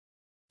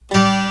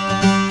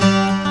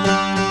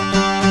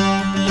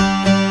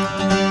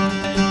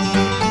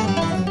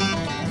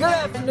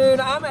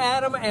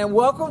and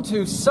welcome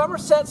to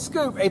Somerset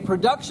Scoop, a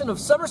production of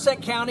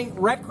Somerset County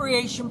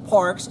Recreation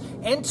Parks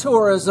and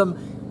Tourism.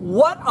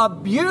 What a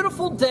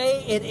beautiful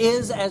day it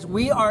is as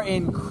we are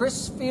in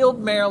Crisfield,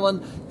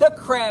 Maryland, the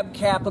crab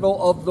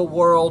capital of the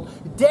world.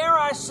 Dare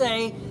I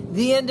say,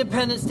 the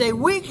Independence Day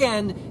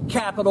weekend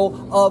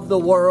capital of the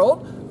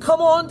world. Come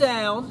on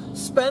down,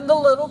 spend a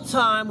little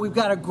time. We've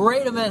got a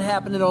great event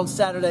happening on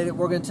Saturday that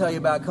we're going to tell you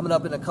about coming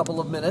up in a couple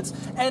of minutes.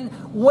 And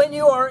when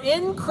you are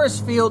in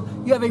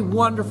Crisfield, you have a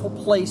wonderful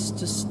place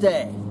to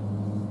stay.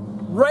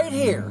 Right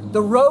here,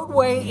 the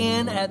Rodeway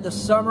Inn at the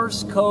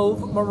Somers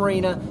Cove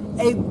Marina,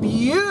 a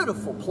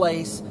beautiful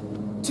place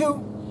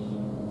to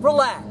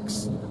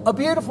relax, a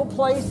beautiful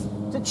place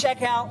to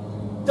check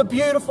out the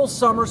beautiful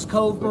Somers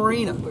Cove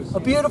Marina, a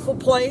beautiful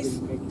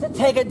place to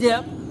take a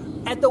dip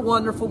at the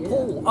wonderful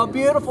pool, a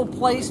beautiful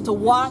place to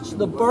watch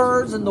the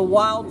birds and the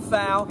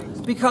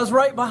wildfowl, because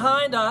right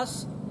behind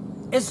us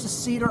is the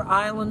Cedar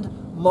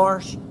Island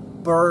Marsh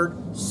Bird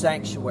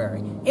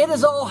Sanctuary. It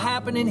is all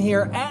happening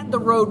here at the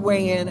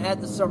Rodeway Inn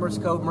at the Somers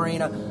Cove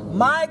Marina.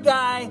 My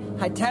guy,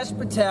 Hitesh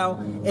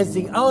Patel, is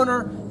the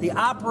owner, the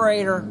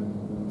operator.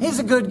 He's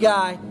a good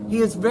guy. He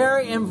is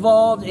very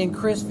involved in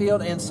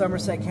Crisfield and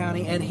Somerset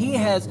County, and he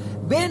has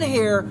been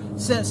here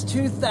since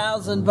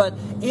 2000, but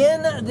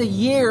in the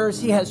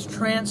years he has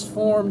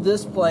transformed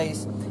this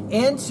place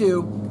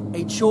into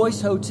a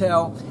choice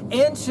hotel,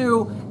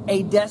 into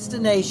a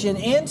destination,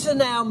 into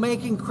now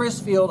making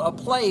Crisfield a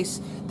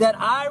place that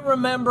I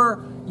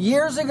remember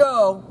years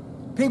ago,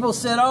 people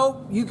said,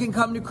 oh, you can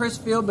come to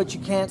Crisfield, but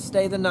you can't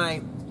stay the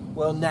night.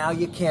 Well, now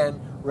you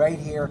can, right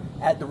here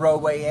at the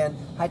Rodeway Inn.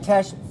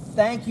 Hitesh,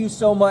 thank you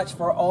so much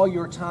for all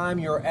your time,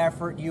 your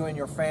effort, you and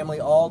your family,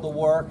 all the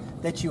work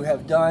that you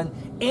have done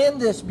in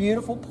this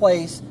beautiful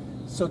place.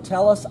 So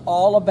tell us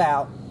all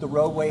about the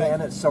Rodeway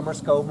Inn at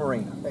Somers Cove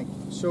Marina. Thank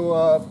you.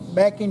 So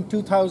back in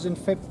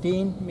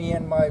 2015, me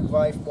and my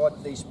wife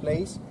bought this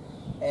place,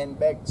 and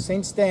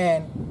since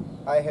then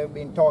I have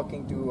been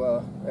talking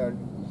to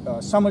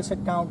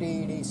Somerset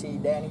County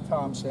EDC, Danny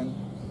Thompson,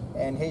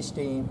 and his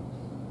team,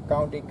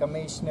 County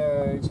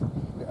Commissioners,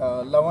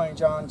 Lawan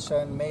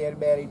Johnson, Mayor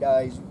Barry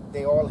Dice.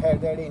 They all had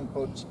their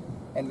inputs,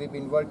 and we've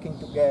been working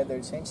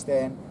together since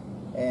then,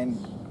 and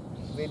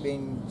we've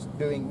been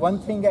doing one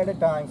thing at a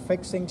time,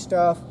 fixing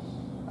stuff.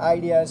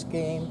 Ideas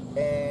came,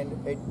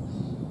 and it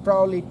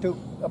probably took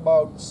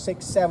about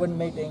 6-7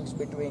 meetings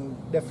between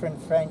different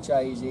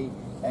franchisees,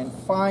 and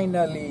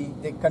finally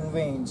they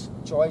convinced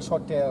Choice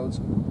Hotels,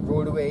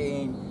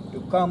 Rodeway Inn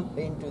to come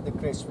into the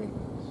Crisfield.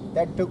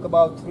 That took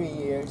about 3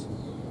 years,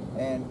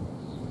 and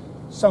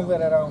somewhere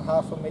around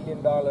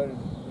 $500,000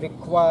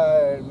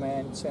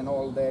 requirements and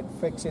all that,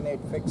 fixing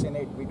it.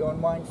 We don't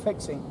mind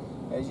fixing.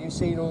 As you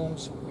see,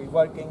 rooms, we're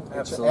working.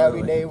 It's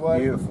everyday work.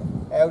 Beautiful.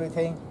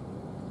 Everything,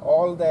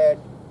 all that.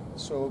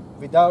 So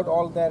without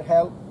all that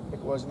help, it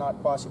was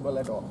not possible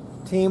at all.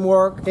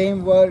 Teamwork.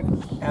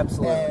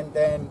 Absolutely. And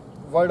then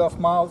word of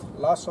mouth,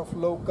 lots of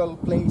local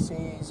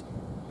places,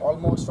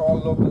 almost all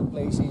local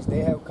places,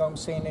 they have come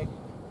seen it.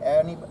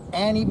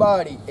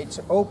 Anybody, it's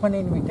open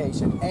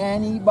invitation.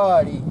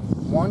 Anybody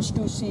wants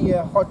to see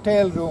a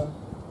hotel room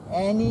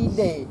any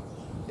day,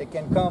 they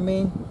can come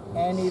in.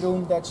 Any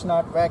room that's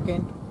not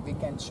vacant, we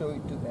can show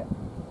it to them.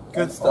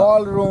 Good and stuff.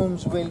 All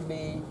rooms will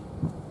be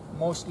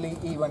mostly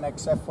even,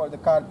 except for the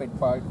carpet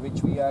part,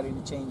 which we are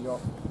in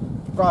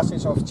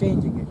process of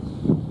changing it.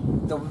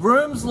 The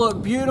rooms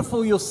look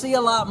beautiful. You'll see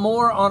a lot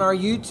more on our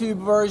YouTube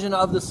version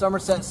of the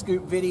Somerset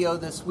Scoop video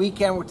this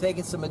weekend. We're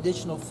taking some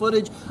additional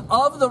footage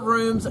of the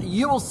rooms.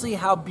 You will see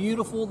how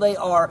beautiful they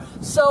are.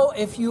 So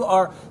if you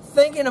are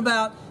thinking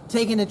about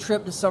taking a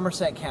trip to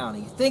Somerset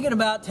County, thinking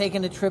about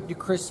taking a trip to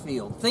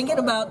Crisfield, thinking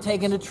about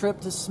taking a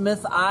trip to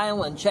Smith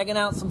Island, checking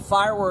out some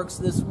fireworks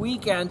this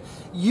weekend,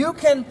 you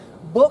can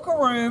book a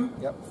room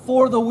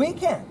for the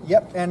weekend.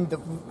 Yep, and the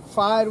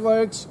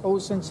fireworks,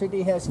 Ocean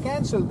City has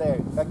canceled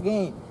there.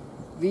 Again,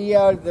 we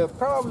are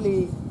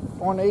probably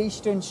on the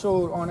Eastern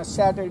Shore on a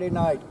Saturday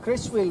night.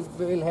 Crisfield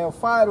will have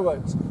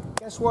fireworks.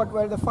 Guess what,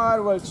 where the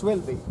fireworks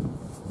will be?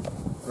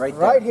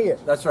 Right here.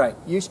 That's right.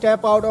 You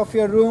step out of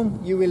your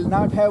room, you will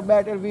not have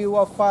better view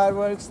of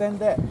fireworks than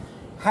that.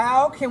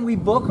 How can we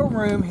book a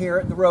room here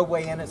at the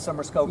Rodeway Inn at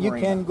Somers Cove Marina?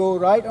 You can go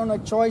right on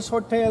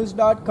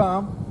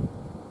choicehotels.com,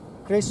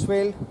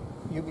 Crisfield,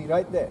 you'll be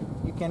right there.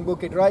 You can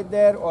book it right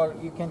there, or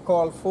you can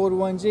call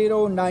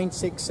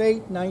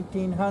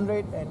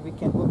 410-968-1900 and we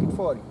can book it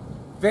for you.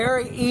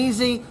 Very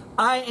easy.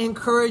 I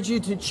encourage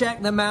you to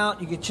check them out.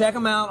 You can check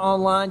them out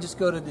online. Just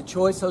go to the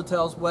Choice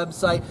Hotels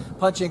website,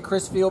 punch in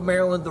Crisfield,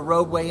 Maryland, the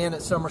Rodeway Inn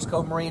at Somers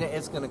Cove Marina.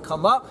 It's going to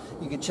come up.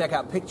 You can check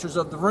out pictures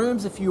of the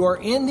rooms. If you are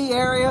in the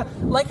area,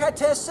 like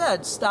Hitesh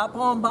said, stop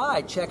on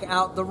by, check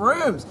out the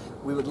rooms.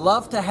 We would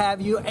love to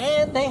have you.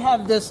 And they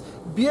have this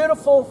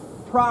beautiful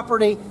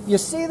property. You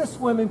see the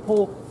swimming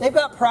pool. They've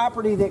got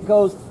property that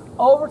goes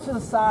over to the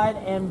side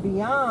and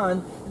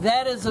beyond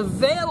that is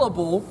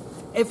available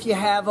if you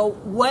have a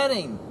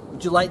wedding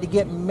Would you like to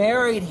get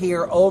married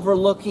here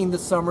overlooking the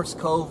Somers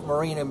Cove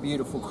Marina in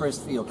beautiful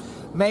Crisfield?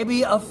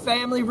 Maybe a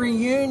family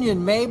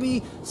reunion,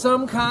 maybe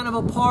some kind of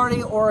a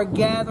party or a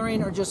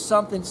gathering or just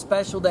something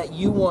special that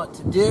you want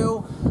to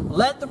do.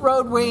 Let the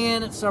Rodeway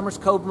Inn at Somers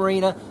Cove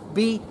Marina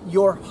be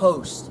your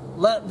host.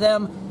 Let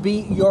them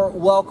be your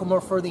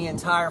welcomer for the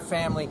entire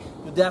family.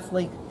 You'll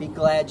definitely be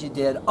glad you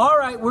did. All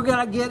right, we're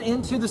going to get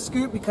into the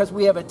scoop because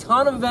we have a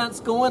ton of events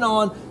going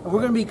on, and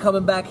we're going to be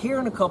coming back here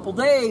in a couple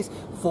days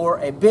for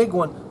a big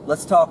one.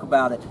 Let's talk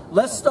about it.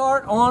 Let's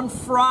start on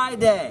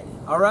Friday.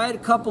 All right, a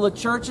couple of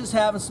churches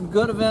having some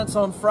good events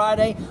on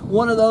Friday.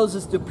 One of those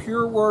is the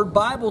Pure Word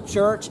Bible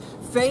Church.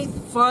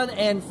 Faith, Fun,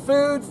 and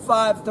Food,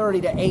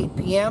 5:30 to 8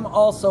 p.m.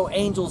 Also,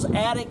 Angel's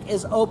Attic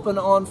is open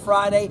on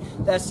Friday.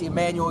 That's the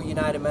Emmanuel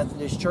United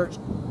Methodist Church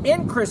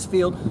in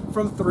Crisfield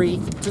from 3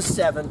 to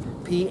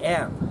 7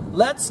 p.m.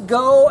 Let's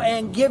go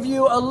and give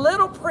you a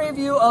little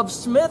preview of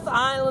Smith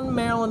Island,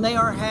 Maryland. They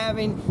are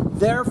having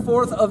their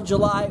 4th of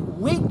July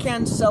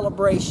weekend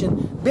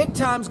celebration. Big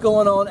times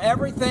going on.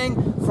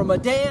 Everything from a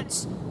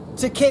dance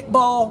to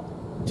kickball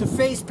to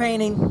face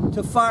painting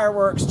to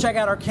fireworks. Check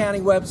out our county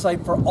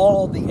website for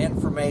all the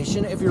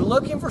information. If you're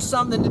looking for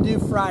something to do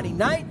Friday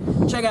night,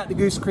 check out the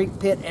Goose Creek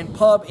Pit and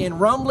Pub in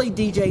Rumbley.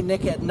 DJ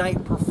Nick at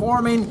night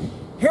performing.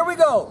 Here we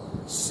go.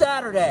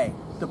 Saturday.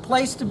 The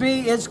place to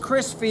be is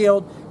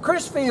Crisfield.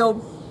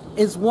 Crisfield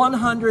is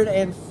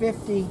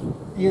 150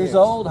 years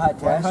old,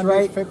 Hitesh,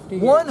 right?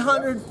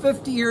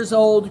 150 years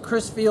old.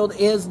 Crisfield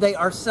is. They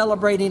are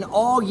celebrating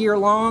all year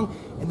long,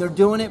 and they're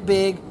doing it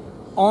big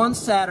on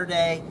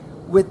Saturday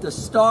with the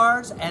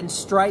Stars and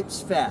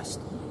Stripes Fest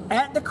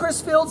at the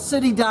Crisfield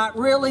City Dock.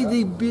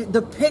 Really,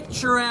 the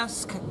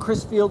picturesque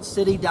Crisfield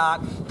City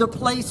Dock, the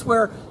place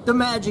where the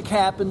magic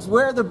happens,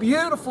 where the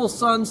beautiful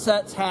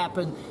sunsets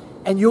happen,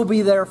 and you'll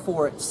be there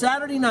for it.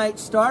 Saturday night,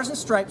 Stars and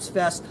Stripes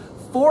Fest.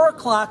 4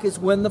 o'clock is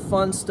when the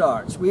fun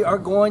starts. We are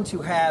going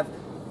to have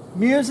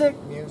music,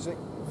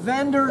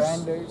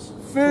 vendors,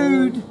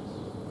 food,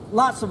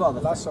 lots of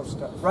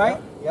stuff, right?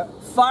 Yep.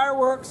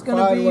 Fireworks going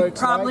to be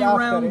probably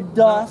around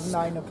dusk.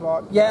 9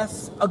 o'clock.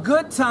 Yes, a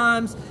good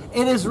times.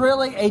 It is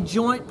really a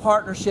joint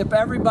partnership.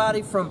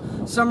 Everybody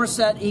from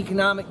Somerset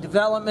Economic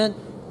Development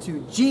to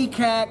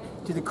GCAC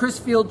to the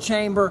Crisfield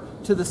Chamber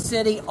to the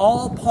city,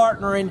 all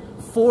partnering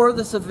for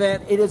this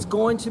event. It is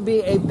going to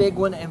be a big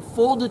one, and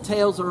full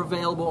details are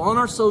available on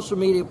our social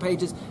media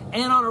pages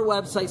and on our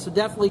website, so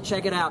definitely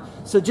check it out.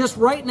 So just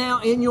right now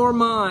in your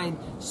mind,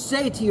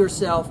 say to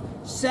yourself,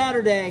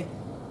 Saturday,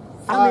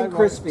 I'm in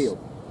Crisfield.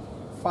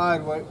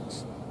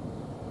 Fireworks.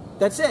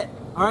 That's it.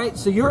 All right,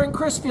 so you're in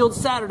Crisfield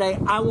Saturday.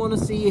 I want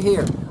to see you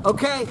here.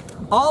 Okay,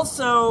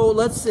 also,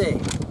 let's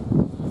see.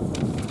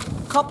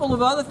 Couple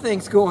of other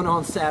things going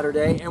on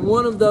Saturday, and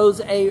one of those,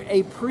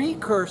 a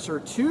precursor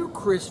to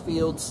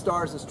Crisfield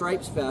Stars and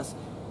Stripes Fest,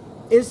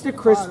 is the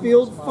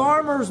Crisfield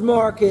Farmers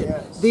Market.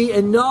 Yes. The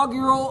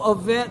inaugural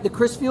event, the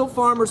Crisfield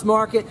Farmers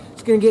Market,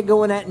 is going to get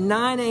going at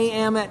 9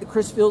 a.m. at the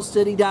Crisfield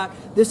City Dock.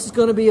 This is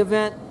going to be an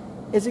event.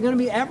 Is it going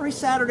to be every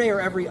Saturday or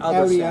every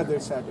other Saturday? Every other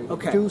Saturday.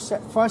 Okay.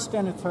 First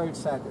and third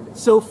Saturday.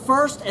 So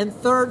first and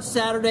third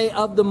Saturday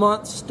of the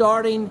month,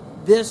 starting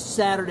this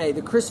Saturday,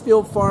 the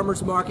Crisfield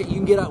Farmers Market. You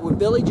can get up with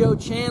Billy Joe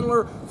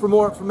Chandler for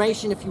more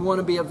information. If you want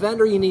to be a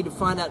vendor, you need to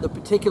find out the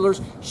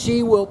particulars.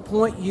 She will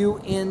point you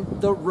in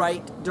the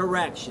right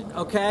direction,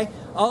 okay?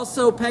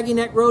 Also, Peggy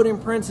Neck Road in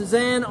Princess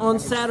Anne on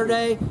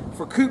Saturday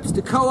for coops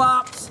to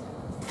co-ops.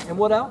 And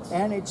what else?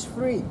 And it's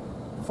free.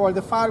 For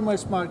the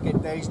farmers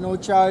market, there is no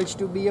charge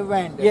to be a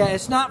vendor. Yeah,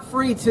 it's not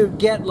free to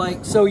get,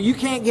 like, so you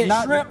can't get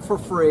shrimp for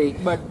free.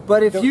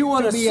 But if you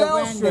want to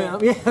sell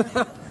shrimp,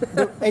 yeah.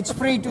 It's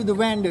free to the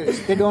vendors.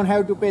 They don't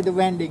have to pay the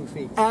vending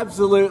fee.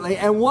 Absolutely.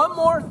 And one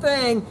more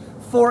thing,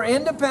 for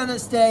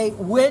Independence Day,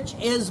 which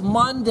is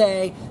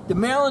Monday, the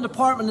Maryland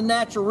Department of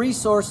Natural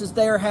Resources,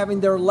 they are having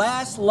their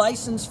last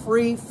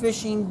license-free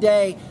fishing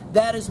day.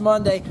 That is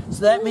Monday.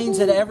 So that means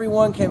that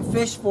everyone can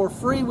fish for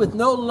free with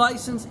no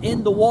license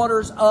in the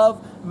waters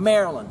of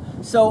Maryland.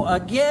 So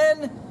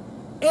again,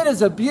 it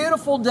is a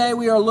beautiful day.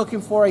 We are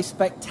looking for a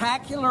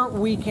spectacular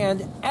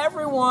weekend.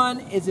 Everyone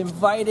is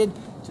invited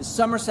to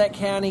Somerset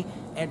County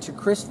and to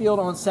Crisfield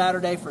on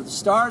Saturday for the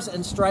Stars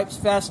and Stripes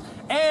Fest.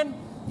 And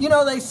you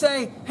know, they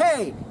say,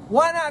 hey,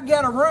 why not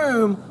get a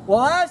room? Well,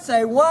 I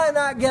say, why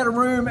not get a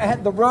room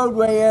at the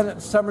Rodeway Inn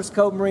at Somers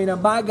Cove Marina?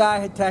 My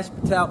guy, Hitesh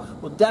Patel,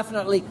 will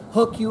definitely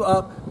hook you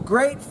up.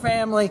 Great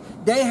family.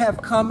 They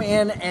have come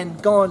in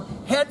and gone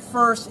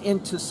headfirst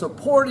into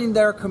supporting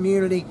their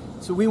community,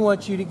 so we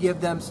want you to give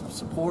them some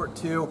support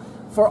too.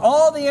 For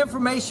all the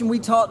information we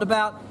talked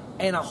about,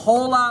 and a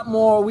whole lot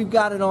more, we've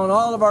got it on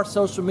all of our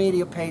social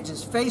media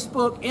pages,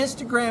 Facebook,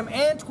 Instagram,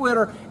 and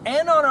Twitter,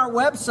 and on our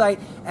website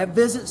at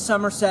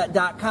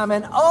visitsomerset.com.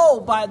 And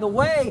oh, by the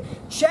way,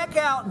 check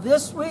out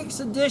this week's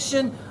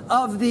edition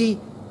of the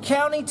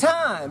County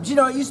Times. You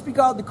know, it used to be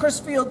called the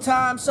Crisfield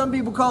Times. Some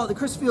people call it the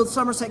Crisfield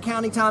Somerset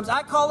County Times.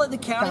 I call it the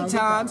County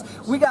Times.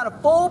 We got a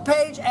full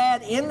page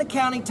ad in the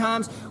County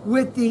Times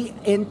with the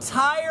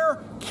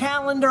entire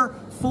calendar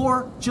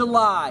for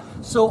July.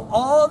 So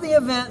all the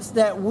events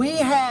that we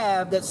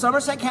have, that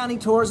Somerset County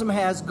Tourism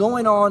has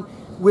going on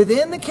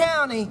within the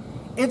county,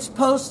 it's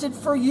posted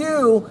for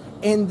you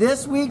in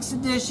this week's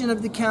edition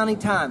of the County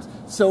Times.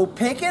 So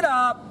pick it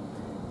up,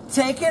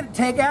 take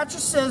out your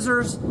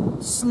scissors,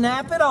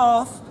 snap it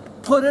off,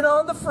 put it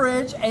on the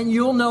fridge, and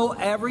you'll know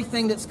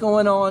everything that's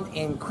going on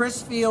in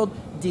Crisfield,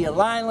 Deal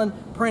Island,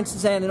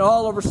 Princess Anne, and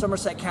all over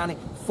Somerset County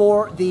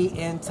for the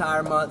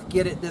entire month.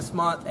 Get it this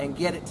month and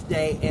get it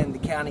today in the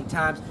County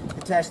Times.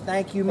 Hitesh,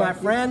 thank you, my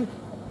friend.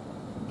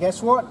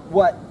 Guess what?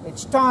 What?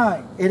 It's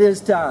time. It is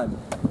time.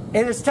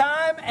 It is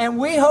time, and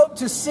we hope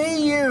to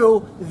see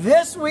you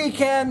this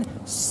weekend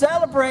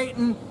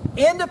celebrating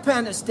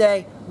Independence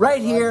Day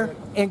right here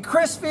in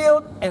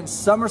Crisfield and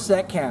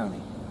Somerset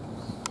County.